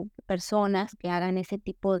tú, personas que hagan ese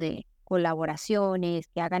tipo de colaboraciones,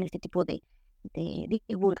 que hagan este tipo de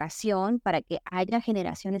divulgación para que haya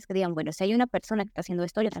generaciones que digan, bueno, si hay una persona que está haciendo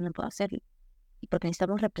esto, yo también puedo hacerlo. Y porque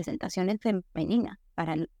necesitamos representaciones femeninas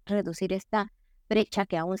para reducir esta brecha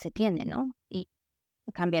que aún se tiene, ¿no? Y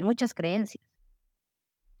cambiar muchas creencias.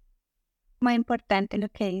 Muy importante lo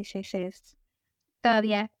que dices es,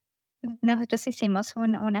 todavía nosotros hicimos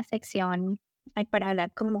una sección para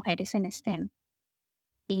hablar con mujeres en STEM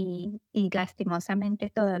y lastimosamente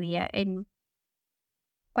todavía en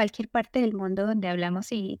cualquier parte del mundo donde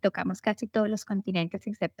hablamos y tocamos casi todos los continentes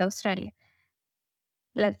excepto Australia,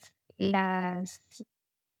 las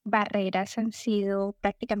barreras han sido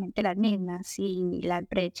prácticamente las mismas y las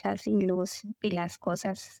brechas y las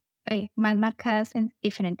cosas más marcadas en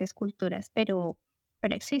diferentes culturas, pero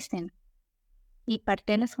existen. Y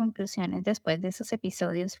parte de las conclusiones después de esos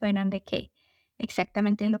episodios fueron de que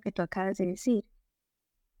exactamente lo que tú acabas de decir,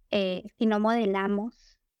 si no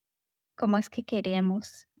modelamos cómo es que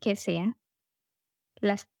queremos que sea,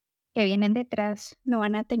 las que vienen detrás no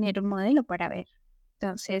van a tener un modelo para ver.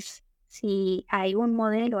 Entonces, si hay un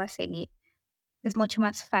modelo a seguir, es mucho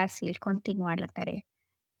más fácil continuar la tarea.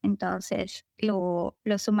 Entonces, lo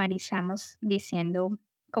sumarizamos diciendo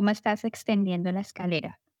cómo estás extendiendo la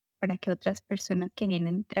escalera para que otras personas que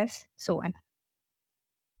vienen detrás suban.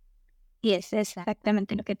 Y es Exacto.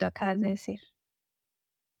 exactamente lo que tú acabas de decir.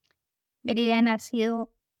 Viridiana, ha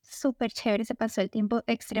sido súper chévere, se pasó el tiempo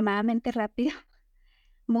extremadamente rápido.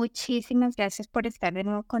 Muchísimas gracias por estar de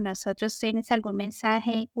nuevo con nosotros. ¿Tienes algún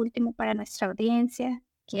mensaje último para nuestra audiencia?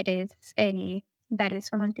 ¿Quieres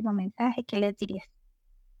darles un último mensaje? ¿Qué les dirías?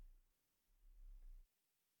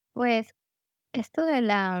 Pues esto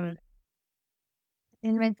el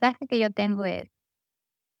mensaje que yo tengo es,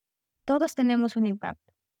 todos tenemos un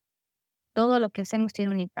impacto, todo lo que hacemos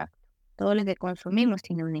tiene un impacto, todo lo que consumimos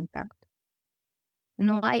tiene un impacto.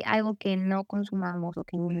 No hay algo que no consumamos o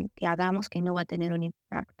que hagamos que no va a tener un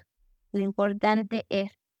impacto. Lo importante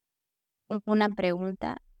es una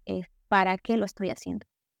pregunta, es ¿para qué lo estoy haciendo?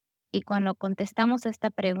 Y cuando contestamos esta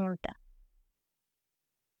pregunta,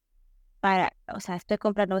 o sea, estoy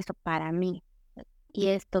comprando esto para mí y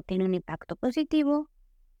esto tiene un impacto positivo,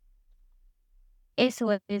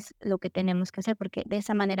 eso es lo que tenemos que hacer porque de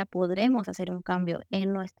esa manera podremos hacer un cambio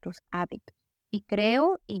en nuestros hábitos. Y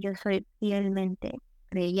creo, y yo soy fielmente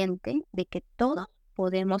creyente de que todos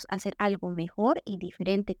podemos hacer algo mejor y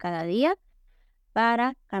diferente cada día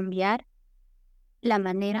para cambiar la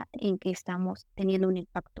manera en que estamos teniendo un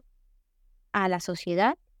impacto a la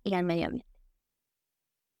sociedad y al medio ambiente.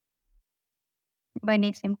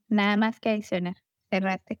 Buenísimo, nada más que adicionar.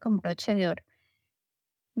 Cerraste con broche de oro.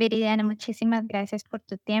 Viridiana, muchísimas gracias por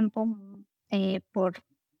tu tiempo, por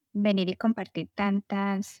venir y compartir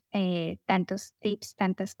tantos tips,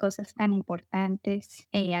 tantas cosas tan importantes.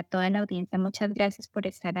 A toda la audiencia, muchas gracias por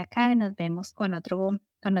estar acá. Nos vemos con otro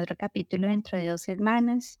capítulo dentro de 2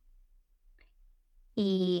 semanas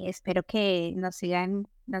y espero que nos sigan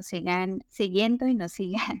siguiendo y nos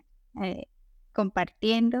sigan eh,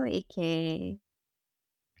 compartiendo y que,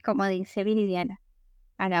 como dice Viridiana,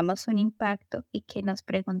 hagamos un impacto y que nos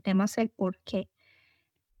preguntemos el por qué.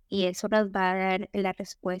 Y eso nos va a dar la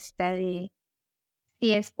respuesta de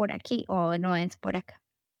si es por aquí o no es por acá.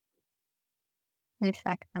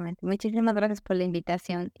 Exactamente. Muchísimas gracias por la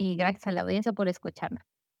invitación y gracias a la audiencia por escucharnos.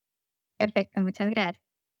 Perfecto, muchas gracias.